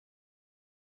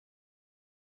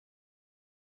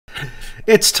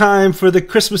It's time for the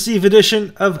Christmas Eve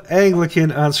edition of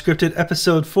Anglican Unscripted,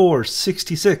 episode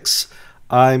 466.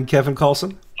 I'm Kevin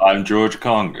Carlson. I'm George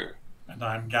Conger. And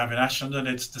I'm Gavin Ashland, and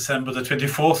it's December the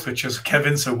 24th, which, as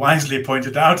Kevin so wisely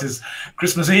pointed out, is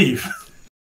Christmas Eve.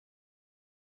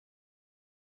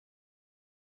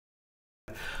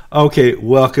 Okay,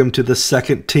 welcome to the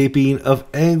second taping of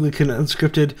Anglican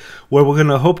Unscripted, where we're going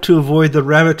to hope to avoid the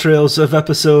rabbit trails of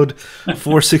episode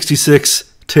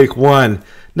 466, take one.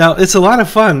 Now, it's a lot of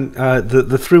fun,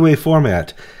 the three-way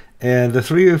format. And the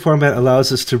three-way format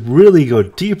allows us to really go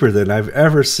deeper than I've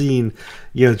ever seen,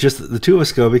 just the two of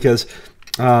us go, because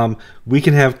we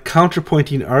can have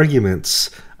counterpointing arguments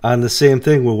on the same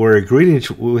thing where we're agreeing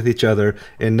with each other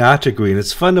and not agreeing.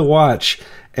 It's fun to watch.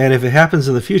 And if it happens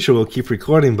in the future, we'll keep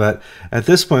recording. But at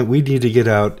this point, we need to get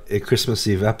out a Christmas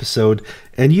Eve episode.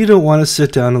 And you don't want to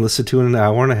sit down and listen to an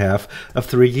hour and a half of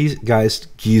three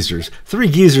geezers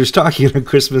talking on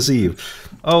Christmas Eve.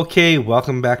 Okay,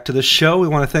 welcome back to the show. We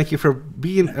want to thank you for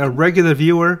being a regular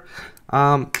viewer.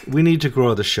 We need to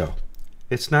grow the show.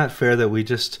 It's not fair that we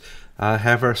just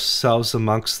have ourselves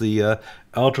amongst the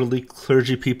elderly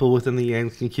clergy people within the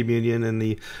Anglican communion and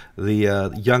the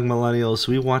young millennials.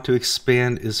 We want to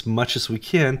expand as much as we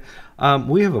can.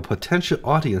 We have a potential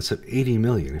audience of 80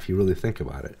 million, if you really think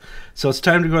about it. So it's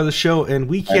time to grow the show, and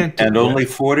we can't. And only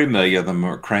 40 million of them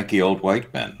are cranky old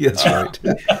white men. That's right.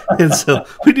 And so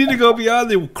we need to go beyond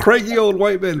the cranky old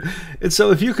white men. And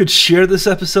so if you could share this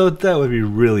episode, that would be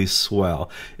really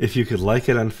swell. If you could like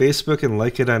it on Facebook and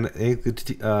like it on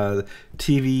AnglicanTV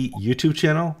YouTube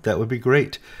channel, that would be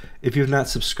great. If you've not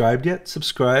subscribed yet,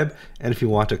 subscribe. And if you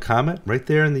want to comment, right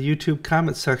there in the YouTube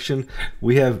comment section,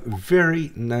 we have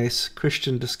very nice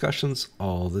Christian discussions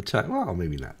all the time. Well,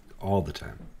 maybe not all the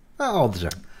time. All the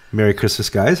time. Merry Christmas,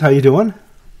 guys. How you doing?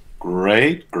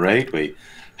 Great, great. We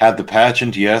had the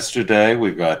pageant yesterday.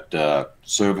 We've got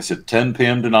service at 10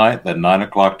 p.m. tonight, then 9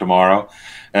 o'clock tomorrow.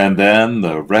 And then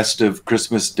the rest of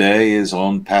Christmas Day is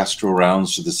on pastoral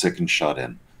rounds to the sick and shut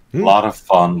in. A lot of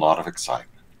fun, a lot of excitement.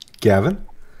 Gavin?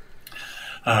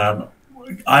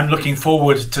 I'm looking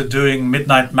forward to doing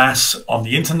midnight mass on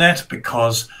the internet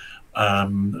because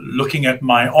looking at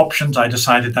my options, I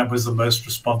decided that was the most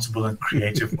responsible and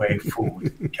creative way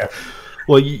forward. Kevin.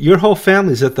 Well, your whole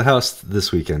family's at the house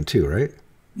this weekend too, right?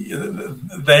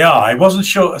 They are. I wasn't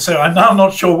sure. So I'm now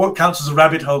not sure what counts as a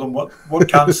rabbit hole and what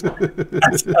counts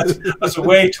as a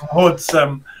way towards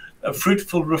a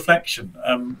fruitful reflection.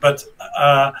 But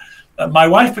my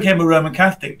wife became a Roman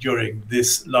Catholic during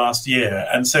this last year,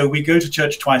 and so we go to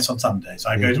church twice on Sundays.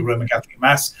 I go to Roman Catholic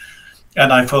Mass,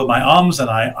 and I fold my arms, and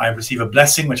I receive a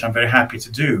blessing, which I'm very happy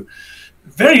to do.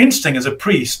 Very interesting as a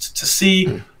priest to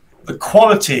see the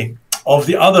quality of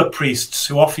the other priests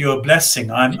who offer you a blessing.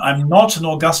 I'm not an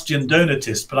Augustine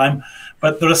Donatist,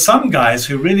 but there are some guys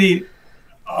who really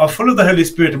are full of the Holy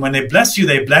Spirit, and when they bless you,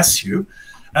 they bless you.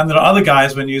 And there are other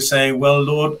guys when you say, well,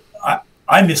 Lord,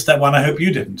 I missed that one. I hope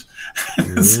you didn't.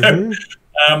 So,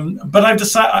 but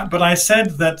I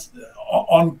said that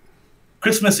on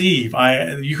Christmas Eve,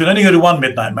 you can only go to one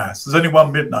midnight mass. There's only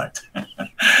one midnight.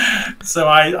 So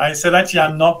I said, actually,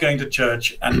 I'm not going to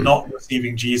church and not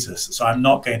receiving Jesus. So I'm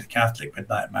not going to Catholic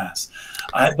midnight mass.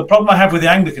 The problem I have with the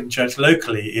Anglican Church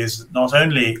locally is not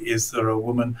only is there a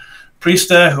woman priest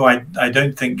there who I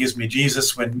don't think gives me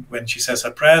Jesus when she says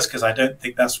her prayers, because I don't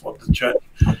think that's what the church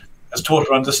has taught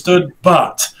or understood,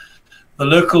 but the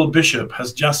local bishop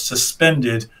has just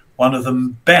suspended one of the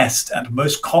best and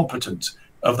most competent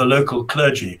of the local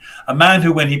clergy, a man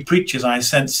who, when he preaches, I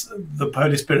sense the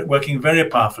Holy Spirit working very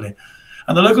powerfully.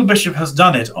 And the local bishop has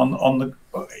done it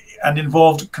and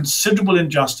involved considerable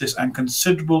injustice and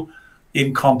considerable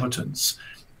incompetence.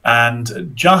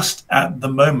 And just at the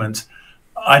moment,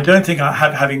 I don't think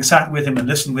having sat with him and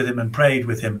listened with him and prayed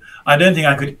with him, I don't think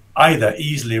I could either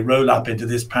easily roll up into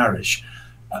this parish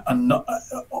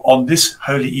on this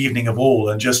holy evening of all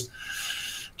and just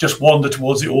wander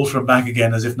towards the altar and back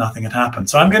again as if nothing had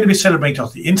happened. So I'm going to be celebrating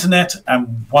off the internet,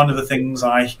 and one of the things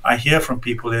I hear from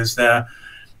people is there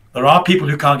are people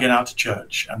who can't get out to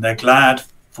church, and they're glad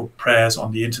for prayers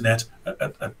on the internet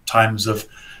at times of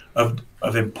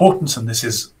importance, and this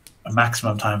is a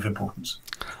maximum time of importance.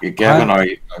 Gavin,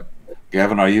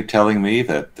 are you telling me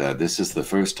that this is the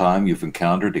first time you've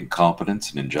encountered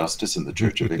incompetence and injustice in the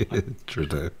Church of England?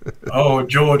 True. Oh,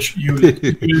 George, you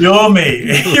lure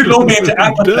me. You lure me into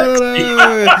apoplexy.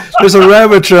 There's a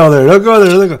rabbit trail there. Don't go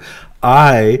there. Don't go.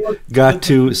 I got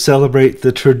to celebrate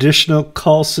the traditional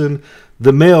Carlson,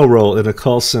 the male role in a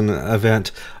Carlson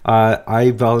event.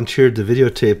 I volunteered to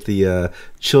videotape the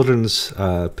children's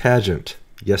pageant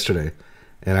yesterday.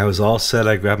 And I was all set.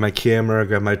 I grabbed my camera, I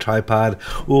grabbed my tripod.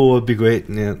 Oh, it'd be great.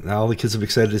 And all the kids are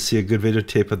excited to see a good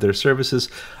videotape of their services.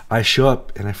 I show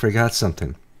up and I forgot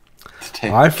something.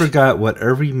 I forgot what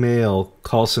every male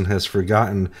Carlson has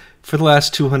forgotten for the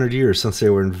last 200 years since they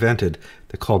were invented.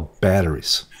 They're called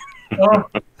batteries. Oh.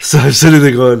 So I'm sitting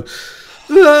there going,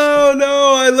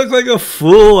 no, I look like a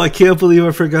fool. I can't believe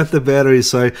I forgot the batteries.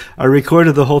 So I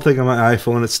recorded the whole thing on my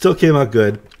iPhone. It still came out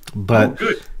good. But,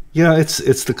 good. You know, it's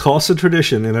the Carlson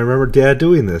tradition. And I remember Dad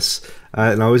doing this.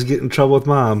 And I always get in trouble with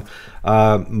Mom.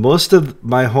 Most of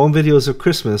my home videos of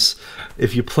Christmas,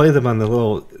 if you play them on the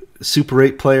little Super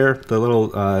 8 player, the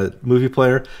little movie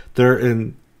player, they're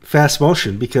in fast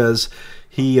motion because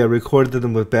he recorded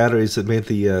them with batteries that made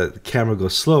the camera go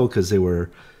slow because they were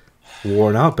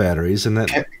worn out batteries, and that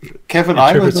Kevin,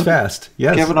 fast.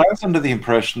 Yes. Kevin, I was under the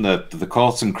impression that the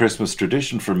Carlson Christmas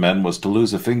tradition for men was to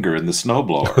lose a finger in the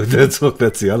snowblower.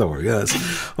 That's the other one.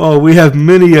 Yes. Oh, we have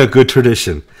many a good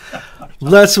tradition.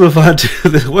 Let's move on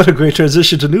to what a great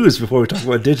transition to news before we talk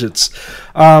about digits.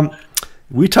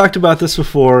 We talked about this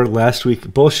before last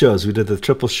week, both shows. We did the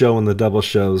triple show and the double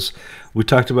shows. We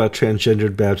talked about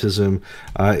transgendered baptism.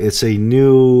 It's a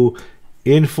new,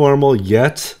 informal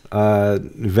yet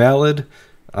valid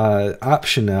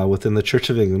option now within the Church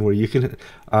of England where you can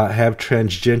have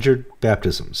transgendered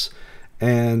baptisms.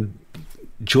 And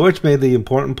George made the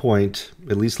important point,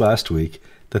 at least last week,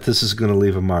 that this is going to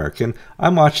leave a mark. And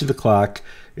I'm watching the clock.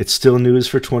 It's still news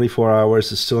for 24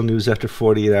 hours. It's still news after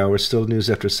 48 hours. Still news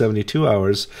after 72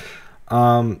 hours.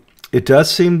 It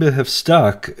does seem to have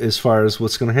stuck as far as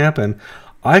what's going to happen.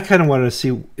 I kind of wanted to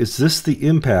see, is this the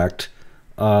impact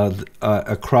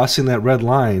crossing that red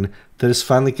line that is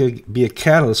finally going to be a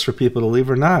catalyst for people to leave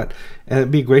or not? And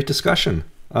it'd be a great discussion.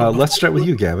 Let's start with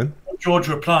you, Gavin. George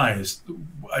replies,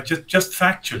 just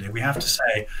factually, we have to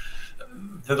say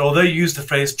that although you use the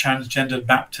phrase transgendered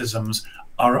baptisms,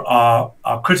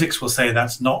 our critics will say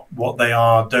that's not what they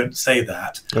are. Don't say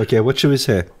that. Okay, what should we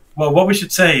say? Well, what we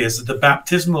should say is that the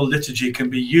baptismal liturgy can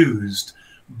be used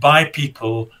by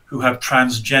people who have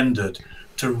transgendered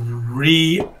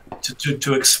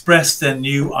to express their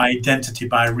new identity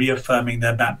by reaffirming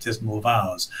their baptismal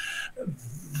vows.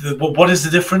 What is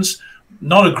the difference?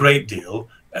 Not a great deal.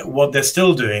 What they're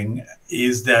still doing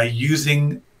is they're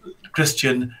using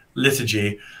Christian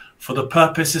liturgy for the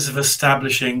purposes of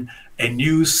establishing a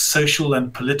new social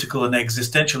and political and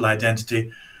existential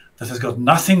identity that has got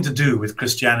nothing to do with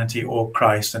Christianity or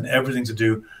Christ and everything to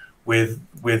do with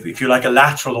if you like, a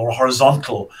lateral or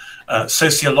horizontal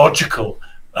sociological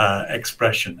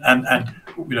expression. And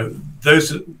you know,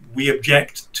 those we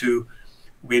object to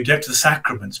the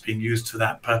sacraments being used for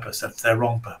that purpose. That's their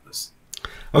wrong purpose.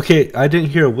 Okay, I didn't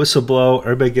hear a whistle blow.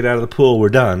 Everybody get out of the pool. We're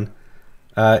done.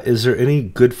 Is there any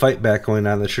good fight back going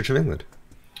on in the Church of England?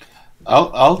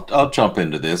 I'll jump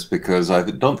into this because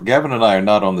Gavin and I are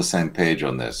not on the same page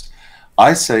on this.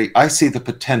 I see the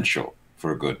potential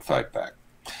for a good fight back.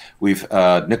 We've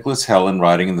Nicholas Helen,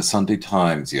 writing in the Sunday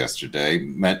Times yesterday,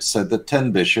 said that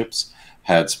 10 bishops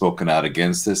had spoken out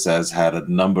against this, as had a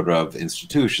number of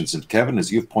institutions. And Kevin,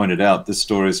 as you've pointed out, this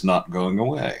story is not going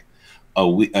away.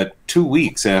 2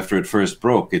 weeks after it first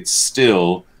broke, it's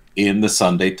still in the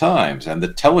Sunday Times, and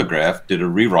the Telegraph did a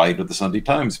rewrite of the Sunday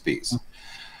Times piece.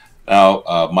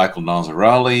 Now, Michael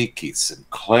Nazarali, Keith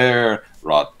Sinclair,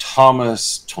 Rod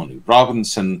Thomas, Tony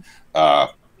Robinson,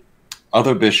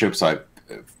 other bishops,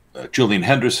 Julian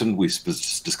Henderson, we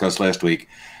discussed last week,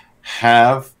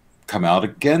 have come out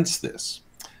against this.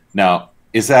 Now,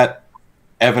 is that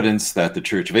evidence that the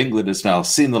Church of England has now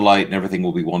seen the light and everything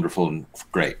will be wonderful and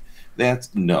great?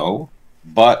 That's no,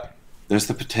 but there's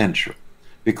the potential,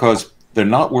 because they're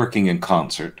not working in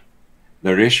concert.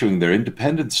 They're issuing their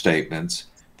independent statements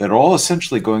that are all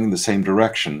essentially going in the same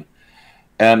direction.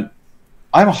 And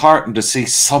I'm heartened to see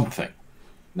something.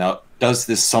 Now, does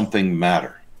this something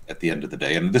matter at the end of the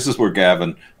day? And this is where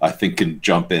Gavin, I think, can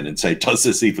jump in and say, does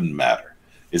this even matter?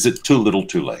 Is it too little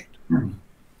too late?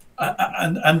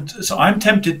 And so I'm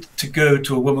tempted to go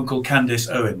to a woman called Candace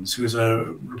Owens, who is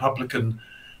a Republican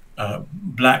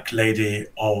black lady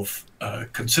of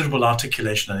considerable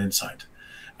articulation and insight.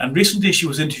 And recently she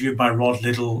was interviewed by Rod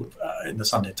Liddell in the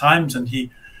Sunday Times, and he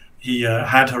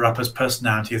had her up as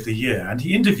Personality of the Year. And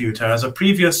he interviewed her as a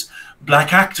previous black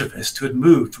activist who had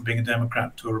moved from being a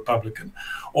Democrat to a Republican,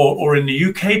 or in the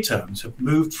UK terms, had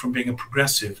moved from being a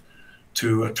progressive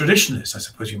to a traditionalist, I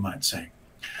suppose you might say.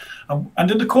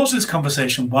 And in the course of this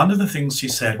conversation, one of the things she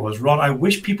said was, Rod, I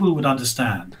wish people would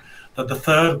understand that the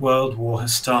Third World War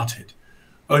has started.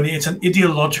 Only it's an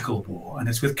ideological war, and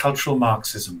it's with cultural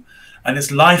Marxism, and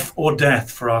it's life or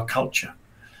death for our culture.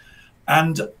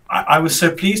 And I was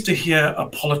so pleased to hear a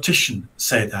politician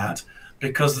say that,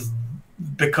 because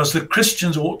the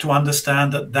Christians ought to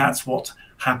understand that that's what's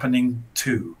happening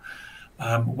too.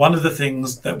 One of the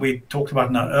things that we talked about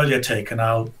in our earlier take, and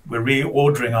we're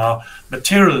reordering our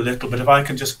material a little bit, if I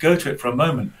can just go to it for a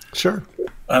moment. Sure.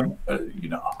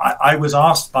 I was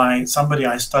asked by somebody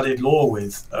I studied law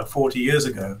with 40 years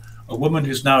ago, a woman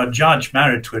who's now a judge,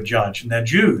 married to a judge, and they're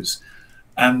Jews.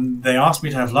 And they asked me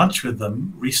to have lunch with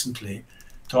them recently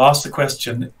to ask the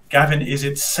question, Gavin, is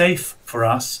it safe for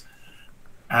us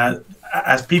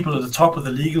as people at the top of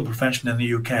the legal profession in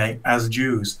the UK, as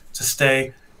Jews, to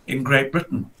stay in Great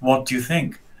Britain? What do you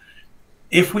think?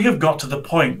 If we have got to the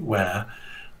point where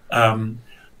the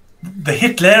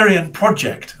Hitlerian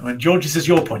project, I mean, George, this is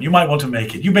your point. You might want to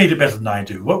make it. You made it better than I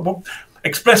do.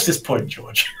 Express this point,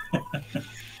 George.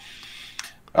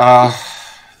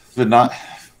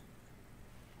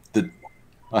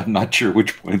 I'm not sure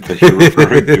which point that you're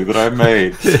referring to that I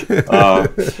made.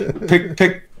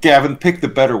 Gavin, pick the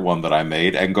better one that I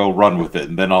made and go run with it,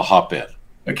 and then I'll hop in.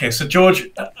 Okay, so George,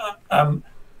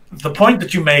 the point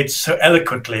that you made so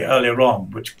eloquently earlier on,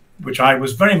 which I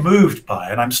was very moved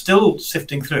by, and I'm still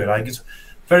sifting through it, I think it's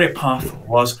very powerful,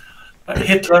 was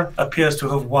Hitler appears to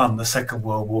have won the Second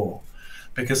World War,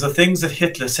 because the things that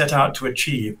Hitler set out to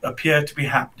achieve appear to be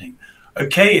happening.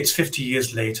 Okay, it's 50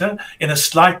 years later in a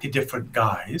slightly different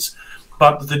guise,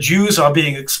 but the Jews are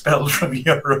being expelled from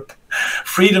Europe.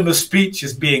 Freedom of speech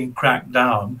is being cracked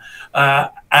down,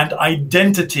 and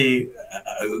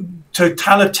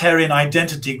totalitarian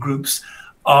identity groups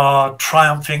are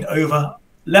triumphing over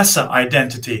lesser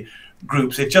identity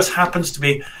groups. It just happens to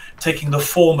be taking the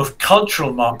form of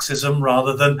cultural Marxism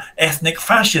rather than ethnic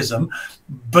fascism,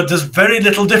 but there's very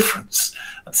little difference.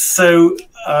 So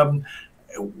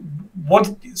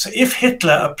if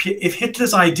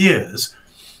Hitler's ideas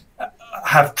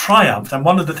have triumphed, and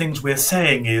one of the things we're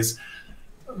saying is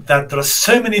that there are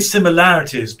so many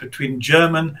similarities between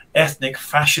German ethnic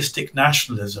fascistic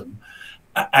nationalism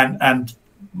and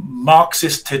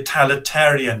Marxist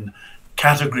totalitarian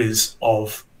categories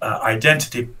of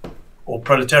identity or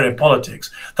proletarian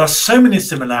politics. There are so many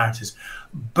similarities.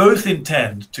 Both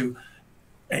intend to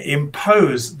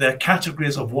impose their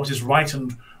categories of what is right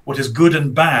and what is good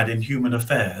and bad in human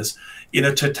affairs in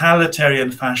a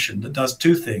totalitarian fashion that does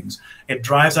two things. It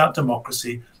drives out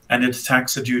democracy and it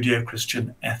attacks the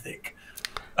Judeo-Christian ethic.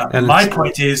 My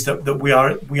point is that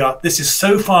this is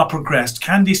so far progressed.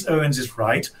 Candice Owens is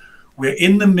right. We're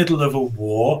in the middle of a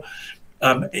war.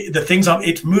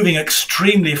 It's moving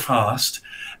extremely fast,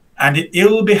 and it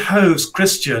ill behoves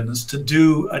Christians to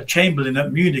do a Chamberlain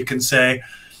at Munich and say,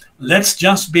 let's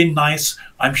just be nice.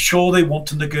 I'm sure they want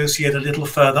to negotiate a little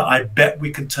further. I bet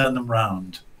we can turn them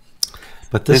round.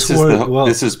 But this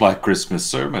is my Christmas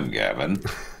sermon, Gavin.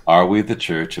 Are we the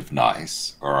church of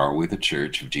nice, or are we the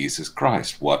church of Jesus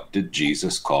Christ? What did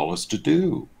Jesus call us to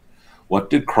do?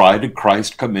 What did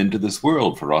Christ come into this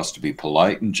world for us to be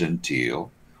polite and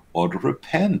genteel, or to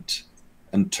repent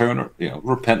and turn?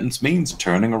 Repentance means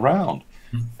turning around.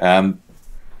 And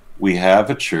we have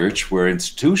a church where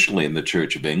institutionally in the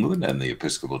Church of England and the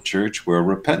Episcopal Church where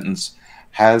repentance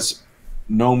has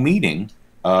no meaning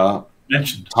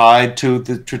tied to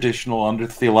the traditional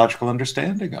theological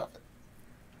understanding of it.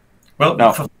 Well,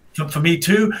 now, for me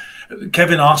too,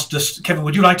 Kevin asked us, Kevin,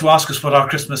 would you like to ask us what our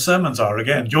Christmas sermons are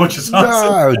again? George has answered.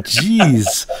 Oh,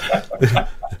 jeez.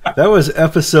 That was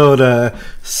episode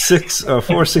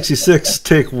 466,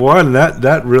 take one.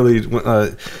 That really,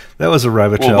 that was a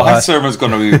rabbit trail. Well, my sermon's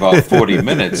going to be about 40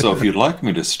 minutes, so if you'd like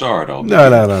me to start, I'll do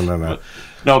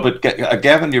No. But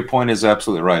Gavin, your point is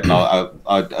absolutely right. Now,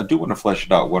 I do want to flesh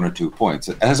it out 1 or 2 points.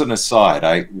 As an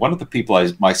aside, one of the people,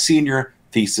 my senior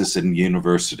thesis in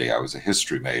university, I was a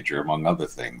history major, among other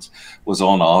things, was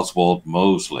on Oswald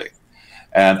Mosley.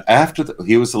 And after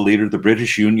he was the leader of the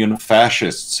British Union of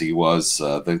Fascists. He was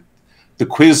the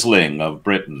Quisling of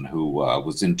Britain, who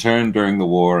was interned during the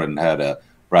war and had a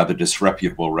rather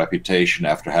disreputable reputation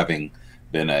after having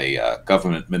been a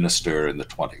government minister in the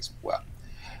 1920s. Well,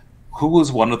 who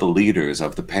was one of the leaders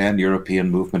of the pan-European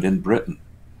movement in Britain?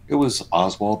 It was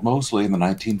Oswald Mosley in the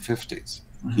 1950s.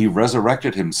 He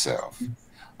resurrected himself,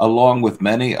 along with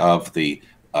many of the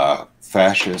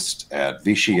fascist and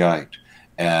Vichyite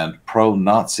and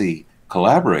pro-Nazi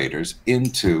collaborators,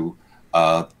 into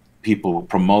people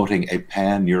promoting a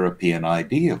pan-European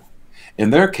ideal. In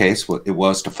their case, it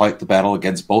was to fight the battle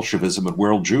against Bolshevism and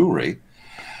world Jewry.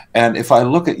 And if I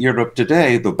look at Europe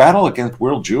today, the battle against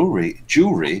world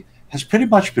Jewry has pretty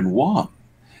much been won.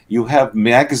 You have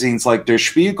magazines like Der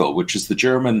Spiegel, which is the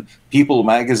German People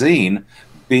magazine,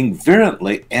 being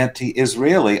virulently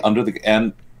anti-Israeli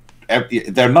and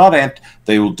they're not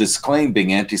they will disclaim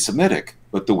being anti-Semitic,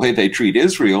 but the way they treat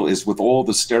Israel is with all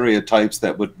the stereotypes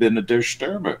that would have been a der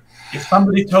Stürmer. If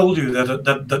somebody told you that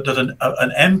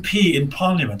an MP in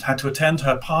Parliament had to attend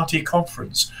her party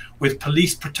conference with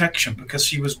police protection because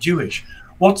she was Jewish,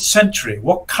 what century,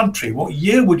 what country, what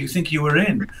year would you think you were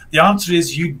in? The answer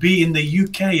is you'd be in the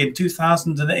UK in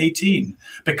 2018,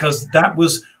 because that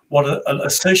was what a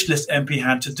socialist MP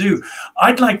had to do.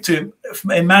 I'd like to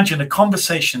imagine a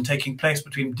conversation taking place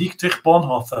between Dietrich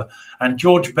Bonhoeffer and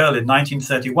George Bell in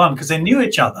 1931, because they knew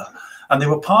each other and they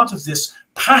were part of this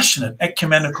passionate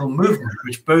ecumenical movement,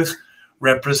 which both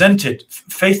represented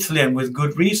faithfully and with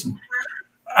good reason.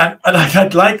 And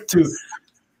I'd like to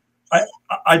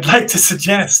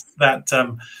suggest that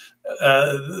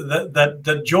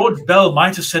that George Bell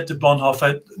might have said to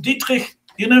Bonhoeffer, Dietrich,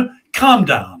 you know, calm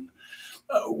down.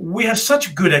 We have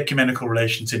such good ecumenical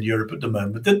relations in Europe at the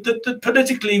moment that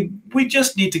politically we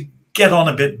just need to get on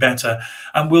a bit better,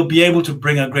 and we'll be able to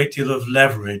bring a great deal of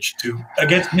leverage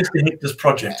against Mr. Hitler's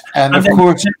project. And of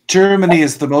course, Germany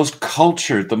is the most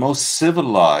cultured, the most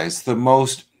civilized, the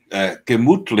most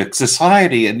gemütlich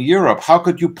society in Europe. How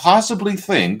could you possibly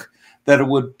think that it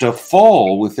would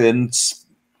fall within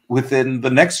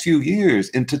the next few years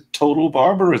into total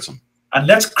barbarism? And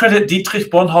let's credit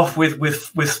Dietrich Bonhoeffer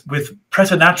with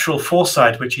preternatural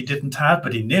foresight, which he didn't have,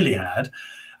 but he nearly had.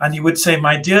 And he would say,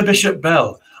 my dear Bishop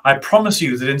Bell, I promise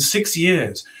you that in 6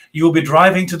 years, you will be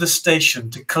driving to the station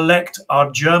to collect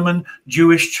our German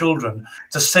Jewish children,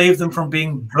 to save them from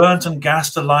being burnt and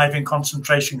gassed alive in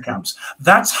concentration camps.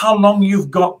 That's how long you've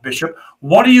got, Bishop.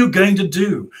 What are you going to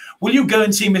do? Will you go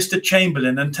and see Mr.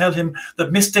 Chamberlain and tell him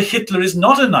that Mr. Hitler is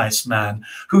not a nice man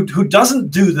who doesn't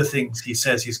do the things he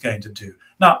says he's going to do?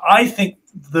 Now, I think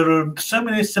there are so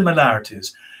many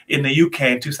similarities in the UK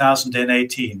in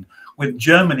 2018 with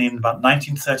Germany in about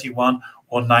 1931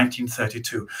 or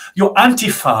 1932. Your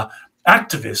Antifa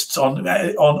activists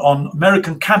on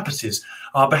American campuses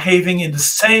are behaving in the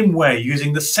same way,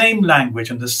 using the same language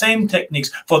and the same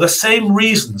techniques for the same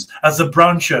reasons as the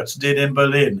brown shirts did in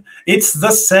Berlin. It's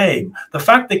the same. The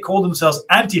fact they call themselves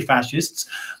anti-fascists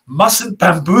mustn't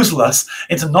bamboozle us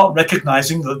into not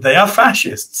recognizing that they are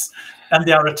fascists and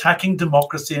they are attacking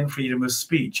democracy and freedom of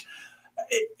speech.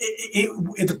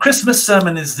 The Christmas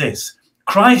sermon is this: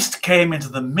 Christ came into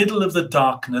the middle of the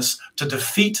darkness to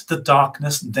defeat the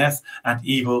darkness, death, and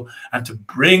evil, and to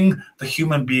bring the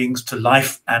human beings to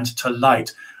life and to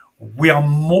light. We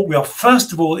are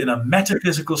first of all in a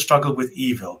metaphysical struggle with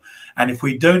evil. And if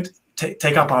we don't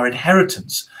take up our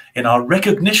inheritance in our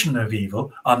recognition of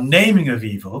evil, our naming of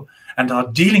evil, and our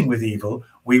dealing with evil,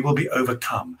 we will be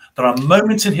overcome. There are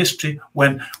moments in history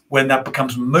when that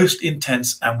becomes most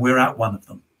intense, and we're at one of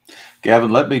them.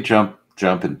 Gavin, let me jump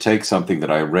and take something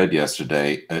that I read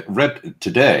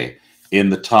today in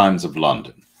the Times of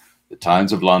London. The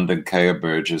Times of London, Kaya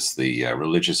Burgess, the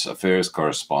religious affairs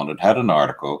correspondent, had an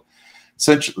article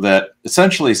that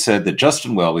essentially said that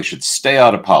Justin Welby should stay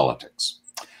out of politics.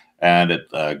 And it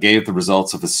gave the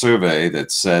results of a survey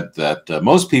that said that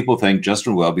most people think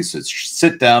Justin Welby should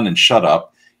sit down and shut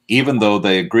up, even though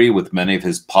they agree with many of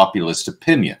his populist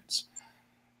opinions.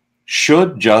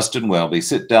 Should Justin Welby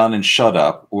sit down and shut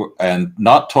up and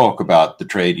not talk about the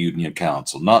Trade Union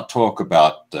Council, not talk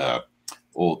about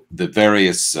all the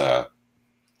various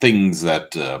things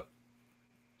that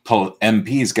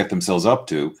MPs get themselves up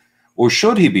to? Or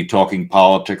should he be talking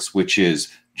politics, which is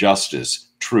justice,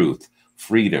 truth,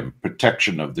 freedom,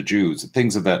 protection of the Jews,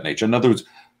 things of that nature? In other words,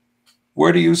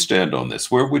 where do you stand on this?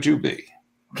 Where would you be?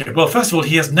 Okay, well, first of all,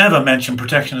 he has never mentioned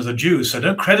protection of the Jews, so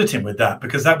don't credit him with that,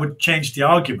 because that would change the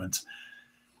argument.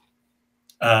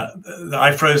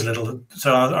 I froze a little,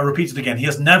 so I'll repeat it again. He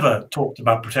has never talked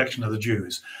about protection of the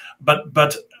Jews.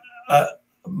 But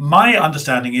my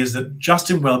understanding is that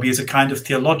Justin Welby is a kind of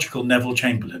theological Neville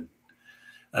Chamberlain.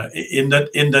 In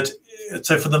that,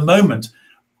 so for the moment,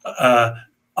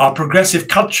 our progressive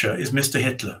culture is Mr.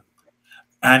 Hitler.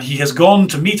 And he has gone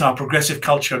to meet our progressive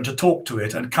culture and to talk to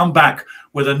it and come back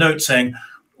with a note saying,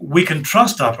 we can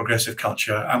trust our progressive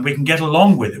culture and we can get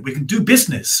along with it. We can do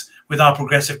business with our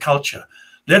progressive culture.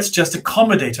 Let's just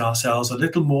accommodate ourselves a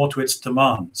little more to its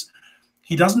demands.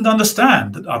 He doesn't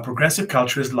understand that our progressive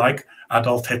culture is like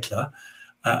Adolf Hitler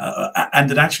and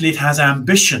that actually it has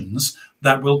ambitions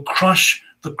that will crush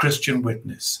the Christian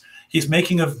witness. He's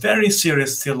making a very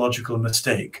serious theological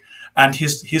mistake. And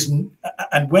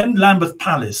when Lambeth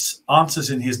Palace answers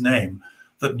in his name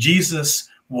that Jesus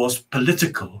was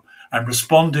political and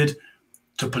responded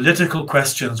to political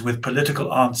questions with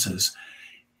political answers,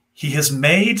 he has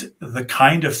made the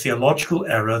kind of theological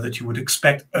error that you would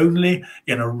expect only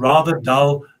in a rather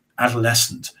dull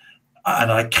adolescent.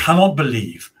 And I cannot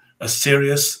believe a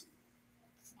serious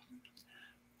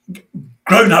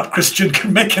grown-up Christian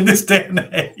can make in this day and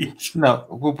age. Now,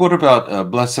 well, what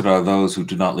about blessed are those who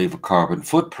do not leave a carbon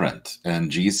footprint,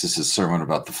 and Jesus' sermon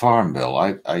about the Farm Bill?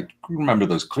 I remember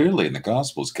those clearly in the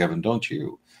Gospels, Kevin, don't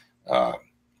you?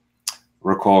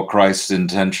 Recall Christ's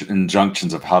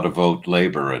injunctions of how to vote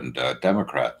Labor and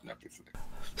Democrat and everything.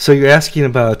 So you're asking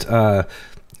about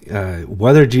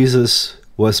whether Jesus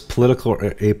was political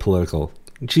or apolitical.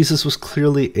 Jesus was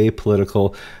clearly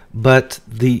apolitical, but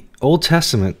the Old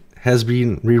Testament has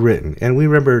been rewritten. And we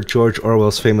remember George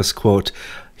Orwell's famous quote,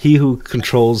 "He who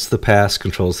controls the past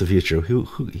controls the future.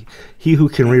 He who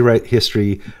can rewrite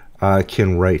history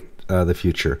can write the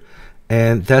future."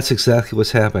 And that's exactly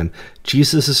what's happened.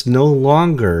 Jesus is no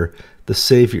longer the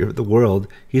savior of the world.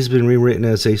 He's been rewritten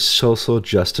as a social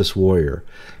justice warrior.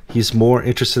 He's more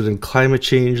interested in climate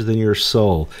change than your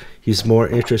soul. He's more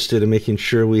interested in making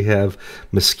sure we have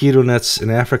mosquito nets in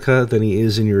Africa than he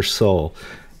is in your soul.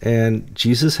 And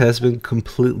Jesus has been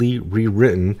completely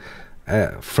rewritten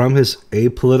from his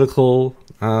apolitical,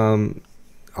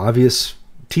 obvious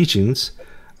teachings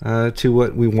to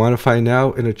what we want to find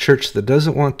out in a church that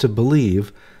doesn't want to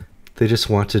believe, they just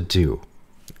want to do.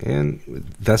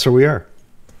 And that's where we are.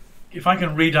 If I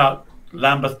can read out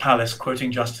Lambeth Palace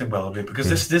quoting Justin Welby, because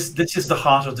this is the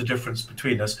heart of the difference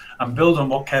between us, and build on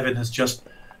what Kevin has just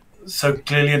so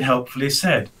clearly and helpfully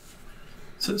said.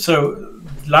 So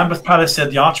Lambeth Palace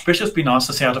said the Archbishop's been asked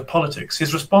to stay out of politics.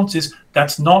 His response is,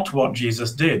 that's not what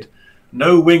Jesus did.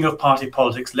 No wing of party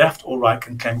politics, left or right,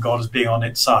 can claim God as being on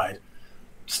its side,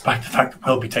 despite the fact that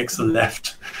Welby takes the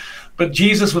left. But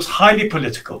Jesus was highly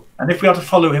political, and if we are to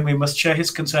follow him, we must share his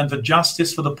concern for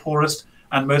justice for the poorest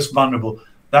and most vulnerable.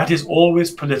 That is always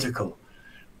political.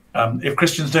 If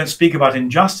Christians don't speak about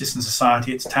injustice in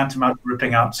society, it's tantamount to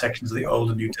ripping out sections of the Old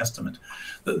and New Testament.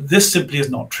 This simply is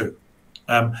not true.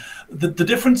 The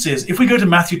difference is, if we go to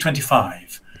Matthew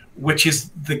 25, which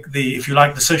is the if you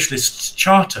like, the socialist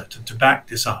charter to back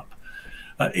this up,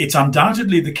 it's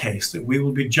undoubtedly the case that we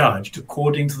will be judged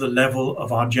according to the level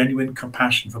of our genuine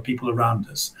compassion for people around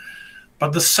us.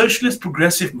 But the socialist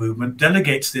progressive movement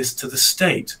delegates this to the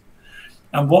state.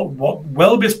 And what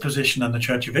Welby's position and the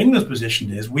Church of England's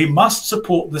position is, we must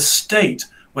support the state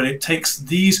when it takes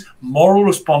these moral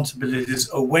responsibilities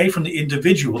away from the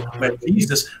individual where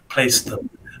Jesus placed them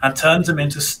and turns them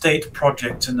into state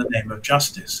projects in the name of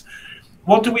justice.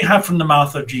 What do we have from the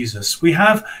mouth of Jesus? We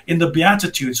have in the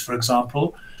Beatitudes, for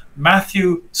example,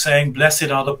 Matthew saying, "Blessed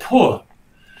are the poor."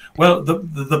 Well,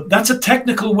 that's a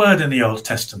technical word in the Old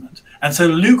Testament. And so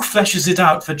Luke fleshes it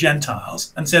out for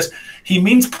Gentiles and says he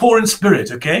means poor in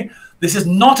spirit, okay? This is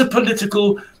not a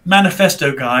political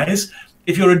manifesto, guys.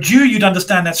 If you're a Jew, you'd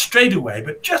understand that straight away.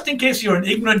 But just in case you're an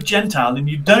ignorant Gentile and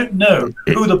you don't know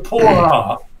who the poor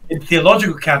are in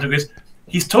theological categories,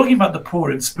 he's talking about the poor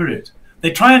in spirit.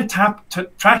 They try and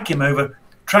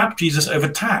trap Jesus over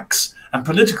tax and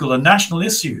political and national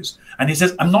issues. And he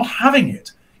says, I'm not having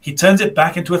it. He turns it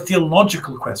back into a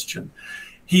theological question.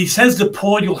 He says the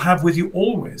poor you'll have with you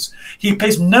always. He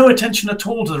pays no attention at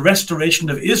all to the restoration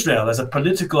of Israel as a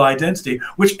political identity,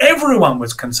 which everyone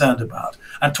was concerned about,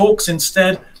 and talks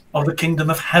instead of the kingdom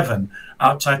of heaven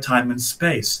outside time and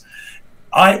space.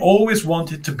 I always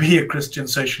wanted to be a Christian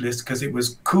socialist because it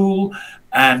was cool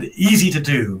and easy to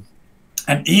do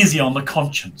and easy on the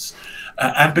conscience,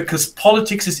 and because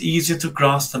politics is easier to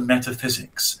grasp than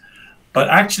metaphysics. But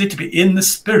actually to be in the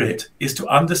spirit is to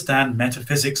understand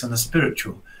metaphysics and the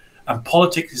spiritual. And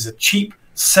politics is a cheap,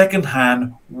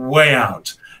 second-hand way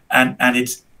out. And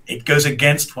it goes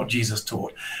against what Jesus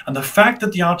taught. And the fact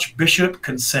that the Archbishop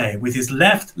can say, with his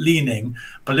left-leaning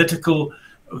political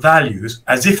values,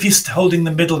 as if he's holding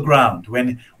the middle ground,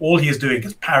 when all he is doing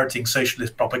is parroting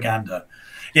socialist propaganda,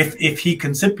 if he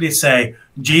can simply say,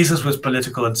 Jesus was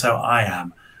political and so I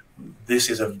am, this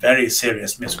is a very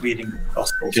serious misreading of the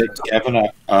gospel. Kevin,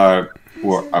 am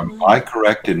I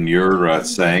correct in your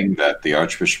saying that the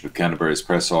Archbishop of Canterbury's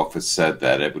press office said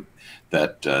that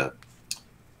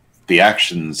the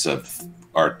actions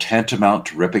are tantamount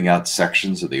to ripping out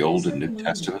sections of the Old and New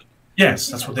Testament? Yes,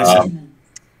 that's what they said.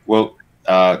 Well,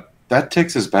 that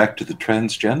takes us back to the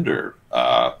transgender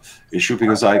issue,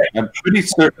 because I'm pretty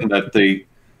certain that the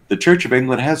Church of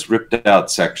England has ripped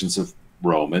out sections of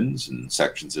Romans and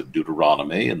sections of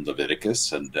Deuteronomy and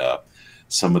Leviticus and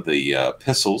some of the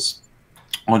epistles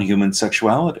on human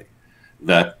sexuality.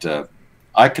 That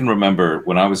I can remember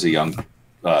when I was a young,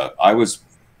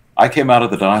 I came out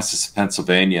of the Diocese of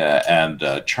Pennsylvania, and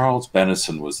Charles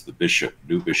Bennison was the bishop,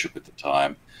 new bishop at the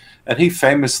time, and he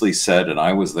famously said, and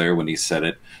I was there when he said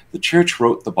it, the church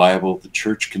wrote the Bible, the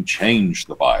church can change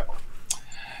the Bible.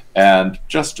 And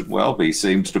Justin Welby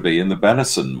seems to be in the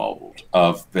Benison mold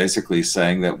of basically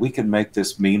saying that we can make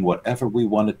this mean whatever we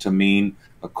want it to mean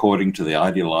according to the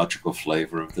ideological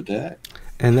flavor of the day.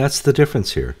 And that's the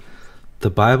difference here. The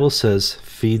Bible says,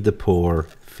 feed the poor,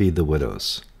 feed the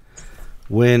widows.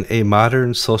 When a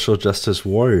modern social justice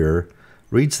warrior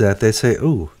reads that, they say,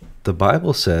 ooh, the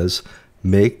Bible says,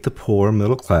 make the poor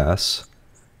middle class,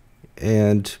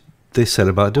 and they set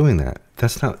about doing that.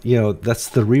 That's not, that's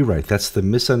the rewrite. That's the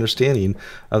misunderstanding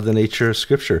of the nature of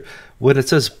Scripture. When it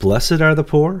says, blessed are the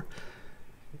poor,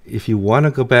 if you want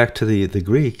to go back to the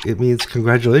Greek, it means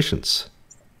congratulations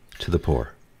to the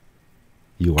poor.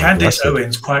 You are Candace blessed.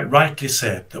 Owens quite rightly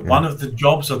said that one of the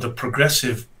jobs of the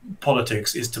progressive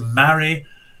politics is to marry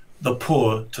the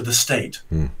poor to the state.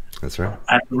 That's right.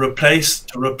 And to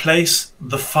replace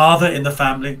the father in the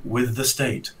family with the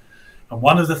state. And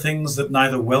one of the things that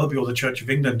neither Welby or the Church of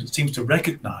England seems to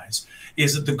recognize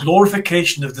is that the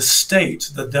glorification of the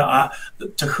state,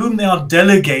 to whom they are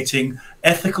delegating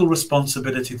ethical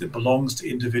responsibility that belongs to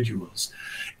individuals,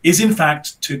 is in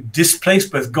fact to displace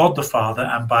both God the Father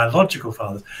and biological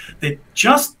fathers. They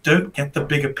just don't get the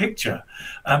bigger picture.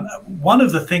 One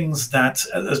of the things that,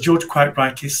 as George quite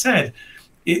rightly said,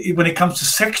 when it comes to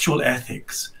sexual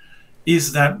ethics,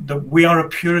 is that we are a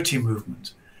purity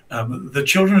movement. The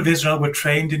children of Israel were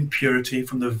trained in purity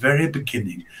from the very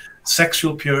beginning.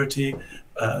 Sexual purity,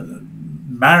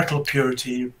 marital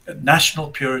purity, national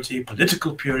purity,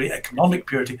 political purity, economic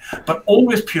purity, but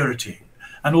always purity.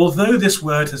 And although this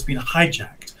word has been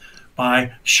hijacked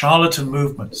by charlatan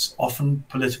movements, often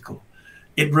political,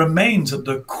 it remains at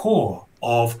the core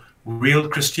of real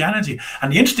Christianity.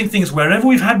 And the interesting thing is, wherever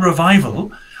we've had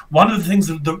revival, one of the things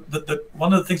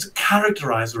that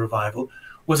characterized the revival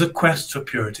was a quest for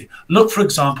purity. Look, for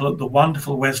example, at the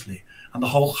wonderful Wesley and the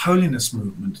whole holiness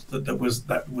movement that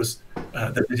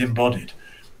it embodied.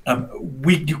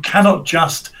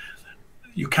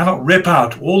 You cannot rip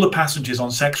out all the passages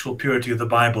on sexual purity of the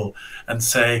Bible and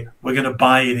say we're going to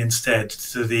buy in instead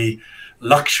to the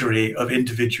luxury of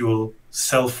individual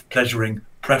self-pleasuring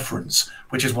preference,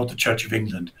 which is what the Church of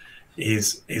England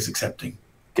is accepting.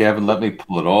 Gavin, let me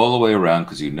pull it all the way around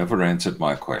because you never answered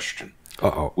my question,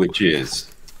 which is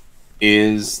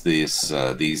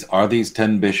are these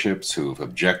 10 bishops who've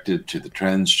objected to the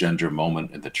transgender moment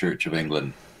in the Church of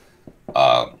England?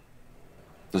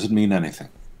 Does it mean anything?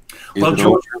 Well,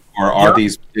 George,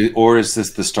 or is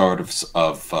this the start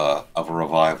of a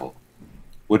revival?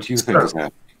 What do you think is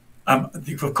happening?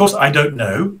 Of course, I don't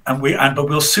know, but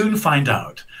we'll soon find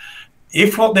out.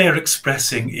 If what they are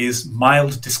expressing is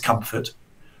mild discomfort,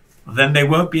 then they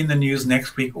won't be in the news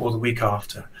next week or the week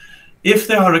after. If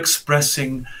they are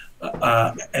expressing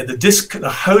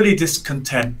the holy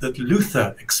discontent that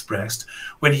Luther expressed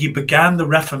when he began the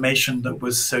Reformation that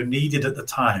was so needed at the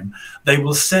time, they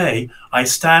will say, I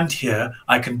stand here,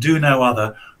 I can do no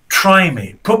other, try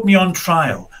me, put me on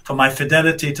trial for my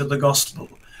fidelity to the gospel.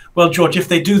 Well, George, if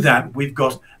they do that, we've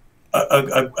got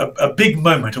a big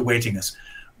moment awaiting us.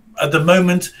 At the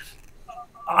moment,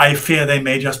 I fear they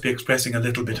may just be expressing a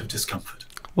little bit of discomfort.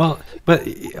 Well, but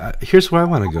here's where I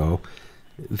want to go.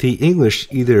 The English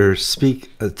either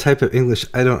speak a type of English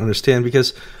I don't understand,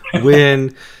 because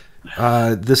when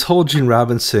this whole Gene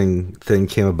Robinson thing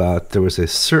came about, there was a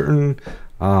certain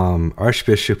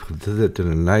archbishop who lived in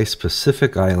a nice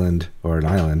Pacific island, or an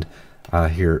island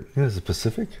here, is it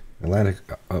Pacific? Atlantic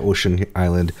Ocean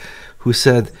island, who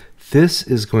said, this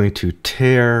is going to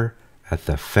tear at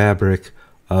the fabric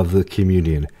of the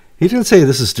communion. He didn't say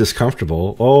this is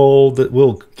discomfortable, that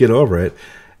we'll get over it.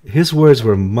 His words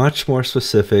were much more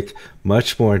specific,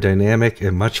 much more dynamic,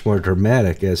 and much more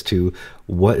dramatic as to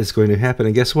what is going to happen.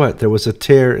 And guess what? There was a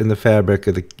tear in the fabric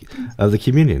of the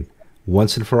communion,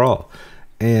 once and for all.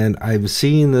 And I'm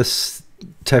seeing this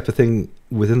type of thing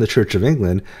within the Church of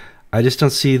England. I just don't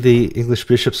see the English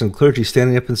bishops and clergy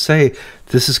standing up and say,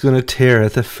 this is going to tear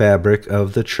at the fabric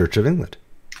of the Church of England.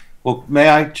 Well, may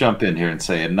I jump in here and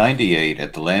say, in '98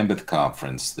 at the Lambeth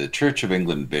Conference, the Church of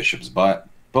England bishops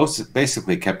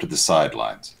basically kept to the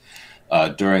sidelines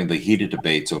during the heated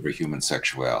debates over human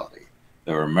sexuality.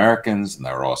 There were Americans, and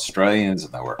there were Australians,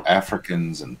 and there were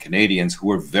Africans and Canadians who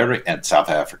were and South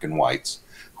African whites,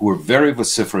 who were very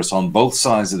vociferous on both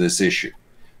sides of this issue.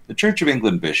 The Church of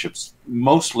England bishops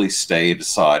mostly stayed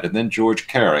aside, and then George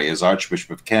Carey, as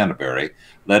Archbishop of Canterbury,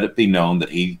 let it be known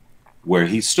that where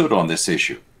he stood on this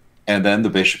issue. And then the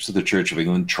bishops of the Church of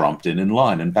England trumped in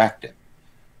line and backed him.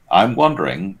 I'm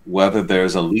wondering whether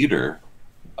there's a leader,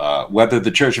 whether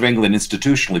the Church of England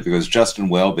institutionally, because Justin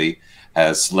Welby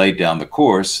has laid down the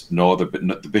course,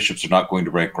 the bishops are not going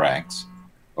to break ranks,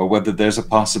 or whether there's a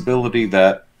possibility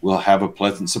that we'll have a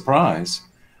pleasant surprise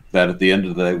that at the end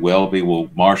of the day, Welby will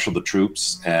marshal the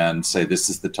troops and say, this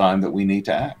is the time that we need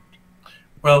to act.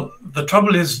 Well, the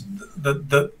trouble is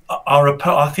that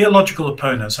our theological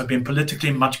opponents have been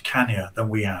politically much cannier than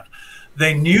we have.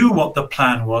 They knew what the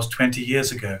plan was 20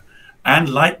 years ago. And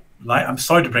like I'm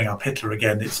sorry to bring up Hitler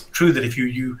again. It's true that if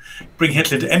you bring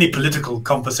Hitler into any political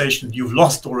conversation, you've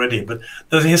lost already. But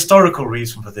there's a historical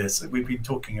reason for this. We've been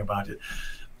talking about it.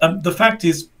 The fact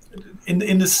is,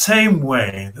 in the same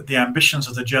way that the ambitions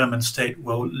of the German state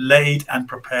were laid and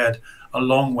prepared a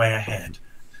long way ahead,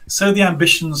 so the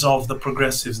ambitions of the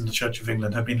progressives in the Church of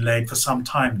England have been laid for some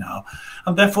time now.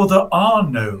 And therefore there are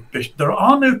no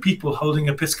people holding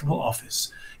episcopal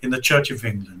office in the Church of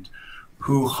England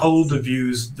who hold the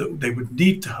views that they would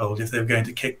need to hold if they were going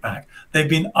to kick back. They've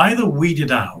been either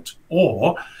weeded out,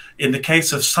 or in the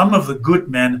case of some of the good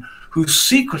men who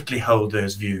secretly hold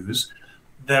those views,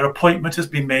 their appointment has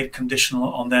been made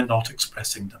conditional on their not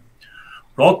expressing them.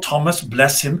 Rod Thomas,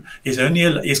 bless him,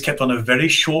 is kept on a very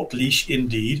short leash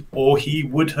indeed, or he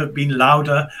would have been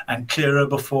louder and clearer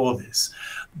before this.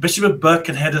 Bishop of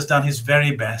Birkenhead has done his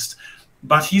very best,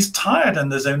 but he's tired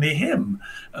and there's only him.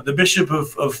 The Bishop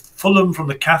of Fulham from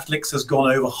the Catholics has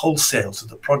gone over wholesale to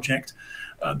the project.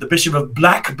 The Bishop of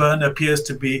Blackburn appears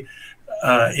to be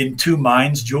in two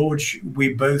minds. George,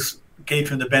 we both gave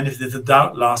him the benefit of the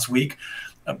doubt last week,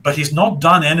 but he's not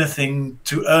done anything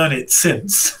to earn it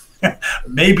since.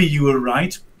 Maybe you were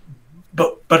right,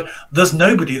 but there's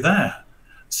nobody there.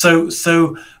 So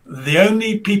the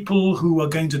only people who are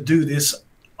going to do this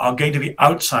are going to be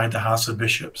outside the House of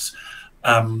Bishops.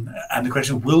 And the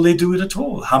question, will they do it at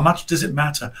all? How much does it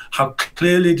matter? How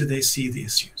clearly do they see the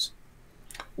issues?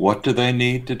 What do they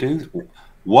need to do?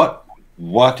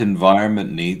 What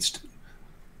environment needs to,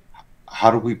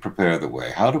 how do we prepare the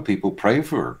way? How do people pray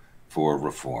for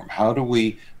reform? How do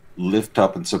we lift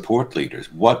up and support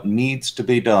leaders? What needs to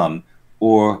be done?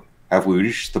 Or have we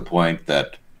reached the point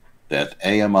that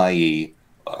AMIE,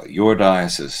 your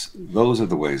diocese, those are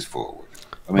the ways forward?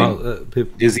 I mean,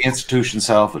 is the institution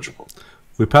salvageable?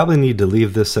 We probably need to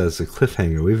leave this as a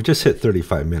cliffhanger. We've just hit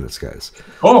 35 minutes, guys.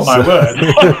 Oh, my word.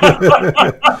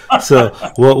 So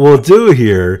what we'll do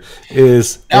here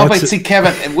is... Now, but see,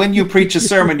 Kevin, when you preach a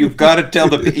sermon, you've got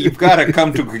to you've got to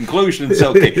come to a conclusion and say,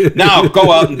 okay, now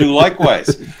go out and do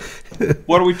likewise.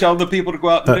 What do we tell the people to go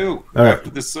out and do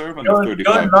after this sermon?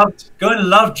 Go and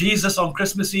love Jesus on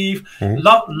Christmas Eve.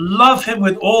 Love him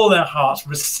with all their hearts.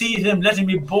 Receive him. Let him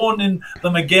be born in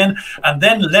them again. And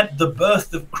then let the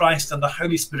birth of Christ and the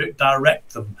Holy Spirit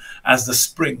direct them as the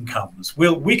spring comes.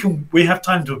 We have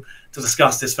time to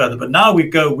discuss this further. But now we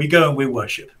go and we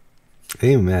worship.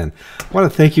 Amen. I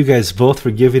want to thank you guys both for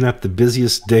giving up the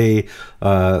busiest day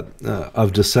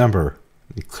of December.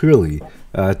 Clearly.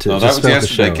 That was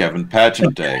yesterday, Kevin.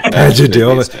 Pageant day. Pageant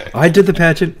day. I did the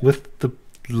pageant with the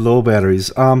low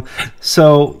batteries.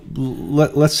 So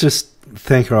let's just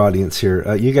thank our audience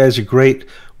here. You guys are great.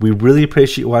 We really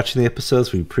appreciate you watching the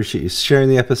episodes. We appreciate you sharing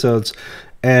the episodes.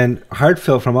 And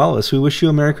heartfelt from all of us, we wish you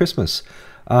a Merry Christmas.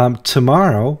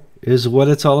 Tomorrow is what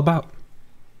it's all about.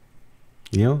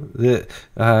 You know,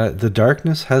 the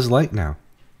darkness has light now.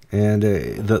 And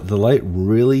the light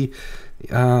really...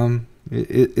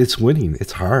 It's winning.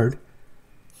 It's hard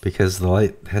because the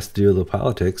light has to do with the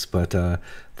politics, but the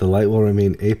light will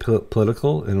remain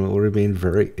apolitical and it will remain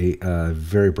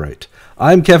very bright.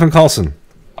 I'm Kevin Carlson.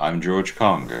 I'm George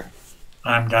Conger.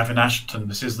 I'm Gavin Ashton.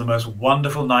 This is the most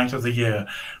wonderful night of the year,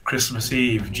 Christmas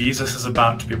Eve. Jesus is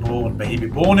about to be born. May he be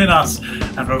born in us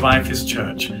and revive his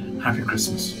church. Happy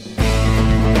Christmas.